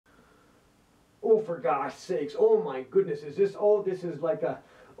Oh, for gosh sakes. Oh my goodness. Is this, oh, this is like a,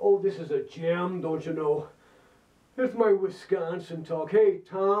 oh, this is a gem, don't you know? It's my Wisconsin talk. Hey,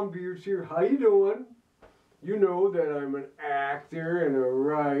 Thom Bierdz here. How you doing? You know that I'm an actor and a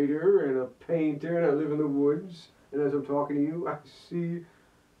writer and a painter and I live in the woods. And as I'm talking to you, I see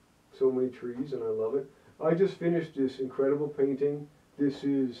so many trees and I love it. I just finished this incredible painting. This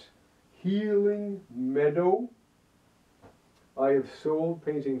is Healing Meadow. I have sold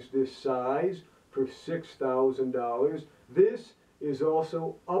paintings this size for $6,000. This is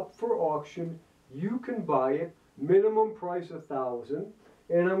also up for auction. You can buy it. Minimum price $1,000.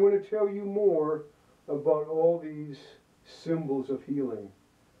 And I'm going to tell you more about all these symbols of healing.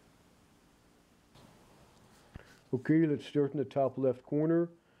 Okay, let's start in the top left corner.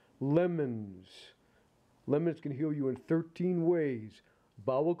 Lemons. Lemons can heal you in 13 ways.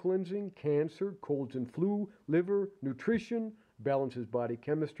 Bowel cleansing, cancer, colds and flu, liver, nutrition, balances body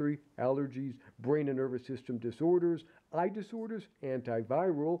chemistry, allergies, brain and nervous system disorders, eye disorders,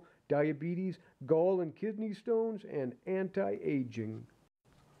 antiviral, diabetes, gall and kidney stones, and anti-aging.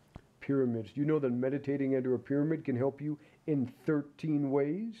 Pyramids. Do you know that meditating under a pyramid can help you in 13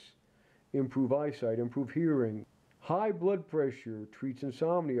 ways? Improve eyesight, improve hearing. High blood pressure, treats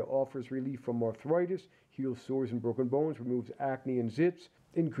insomnia, offers relief from arthritis, heals sores and broken bones, removes acne and zits,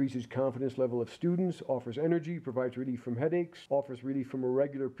 increases confidence level of students, offers energy, provides relief from headaches, offers relief from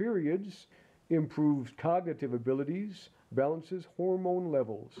irregular periods, improves cognitive abilities, balances hormone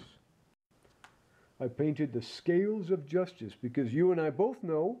levels. I painted the scales of justice because you and I both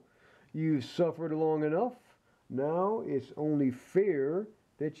know you've suffered long enough. Now it's only fair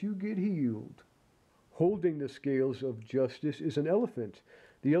that you get healed. Holding the scales of justice is an elephant.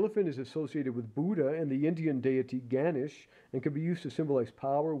 The elephant is associated with Buddha and the Indian deity Ganesh and can be used to symbolize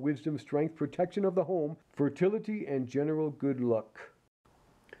power, wisdom, strength, protection of the home, fertility, and general good luck.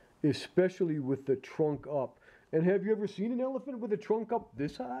 Especially with the trunk up. And have you ever seen an elephant with a trunk up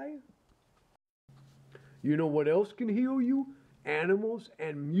this high? You know what else can heal you? Animals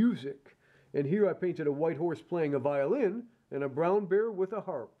and music. And here I painted a white horse playing a violin and a brown bear with a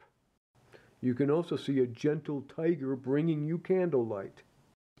harp. You can also see a gentle tiger bringing you candlelight.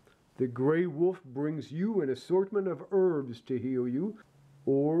 The gray wolf brings you an assortment of herbs to heal you,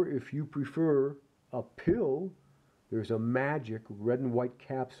 or if you prefer a pill, there's a magic red and white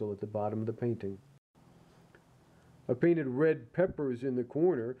capsule at the bottom of the painting. I painted red peppers in the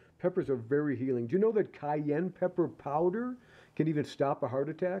corner. Peppers are very healing. Do you know that cayenne pepper powder can even stop a heart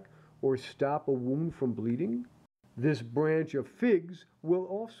attack or stop a wound from bleeding? This branch of figs will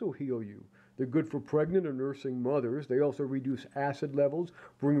also heal you. They're good for pregnant or nursing mothers. They also reduce acid levels,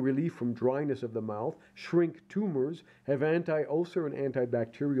 bring relief from dryness of the mouth, shrink tumors, have anti-ulcer and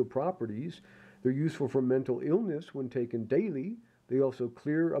antibacterial properties. They're useful for mental illness when taken daily. They also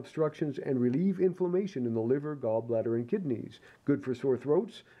clear obstructions and relieve inflammation in the liver, gallbladder, and kidneys. Good for sore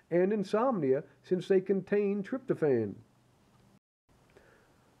throats and insomnia since they contain tryptophan.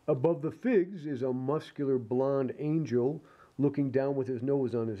 Above the figs is a muscular blonde angel looking down with his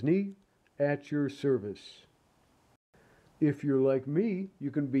nose on his knee. At your service. If you're like me,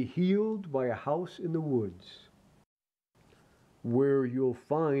 you can be healed by a house in the woods, where you'll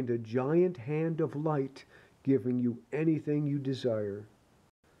find a giant hand of light giving you anything you desire.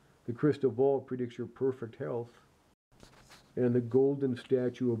 The crystal ball predicts your perfect health, and the golden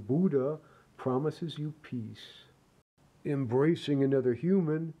statue of Buddha promises you peace. Embracing another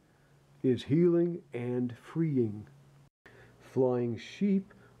human is healing and freeing. Flying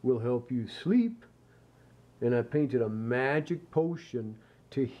sheep will help you sleep, and I painted a magic potion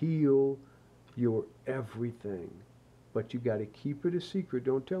to heal your everything. But you got to keep it a secret.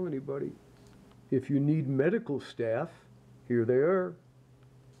 Don't tell anybody. If you need medical staff, here they are.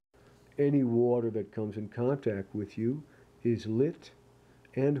 Any water that comes in contact with you is lit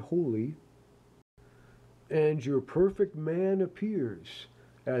and holy, and your perfect man appears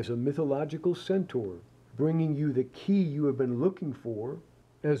as a mythological centaur, bringing you the key you have been looking for,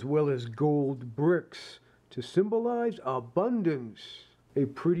 as well as gold bricks to symbolize abundance. A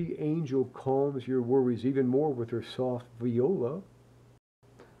pretty angel calms your worries even more with her soft viola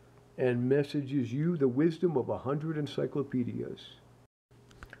and messages you the wisdom of 100 encyclopedias.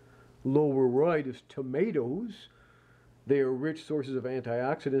 Lower right is tomatoes. They are rich sources of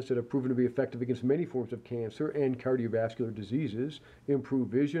antioxidants that have proven to be effective against many forms of cancer and cardiovascular diseases, improve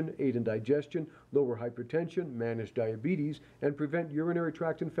vision, aid in digestion, lower hypertension, manage diabetes, and prevent urinary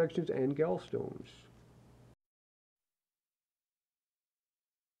tract infections and gallstones.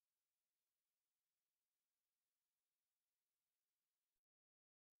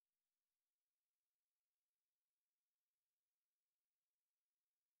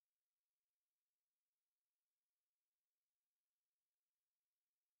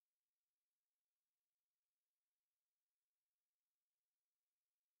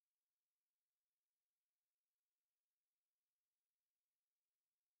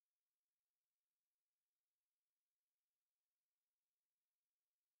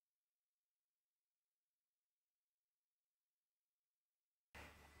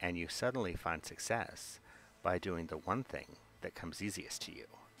 and you suddenly find success by doing the one thing that comes easiest to you.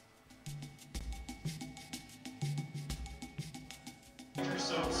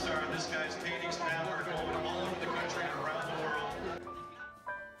 So, star, this guy's paintings now are going all over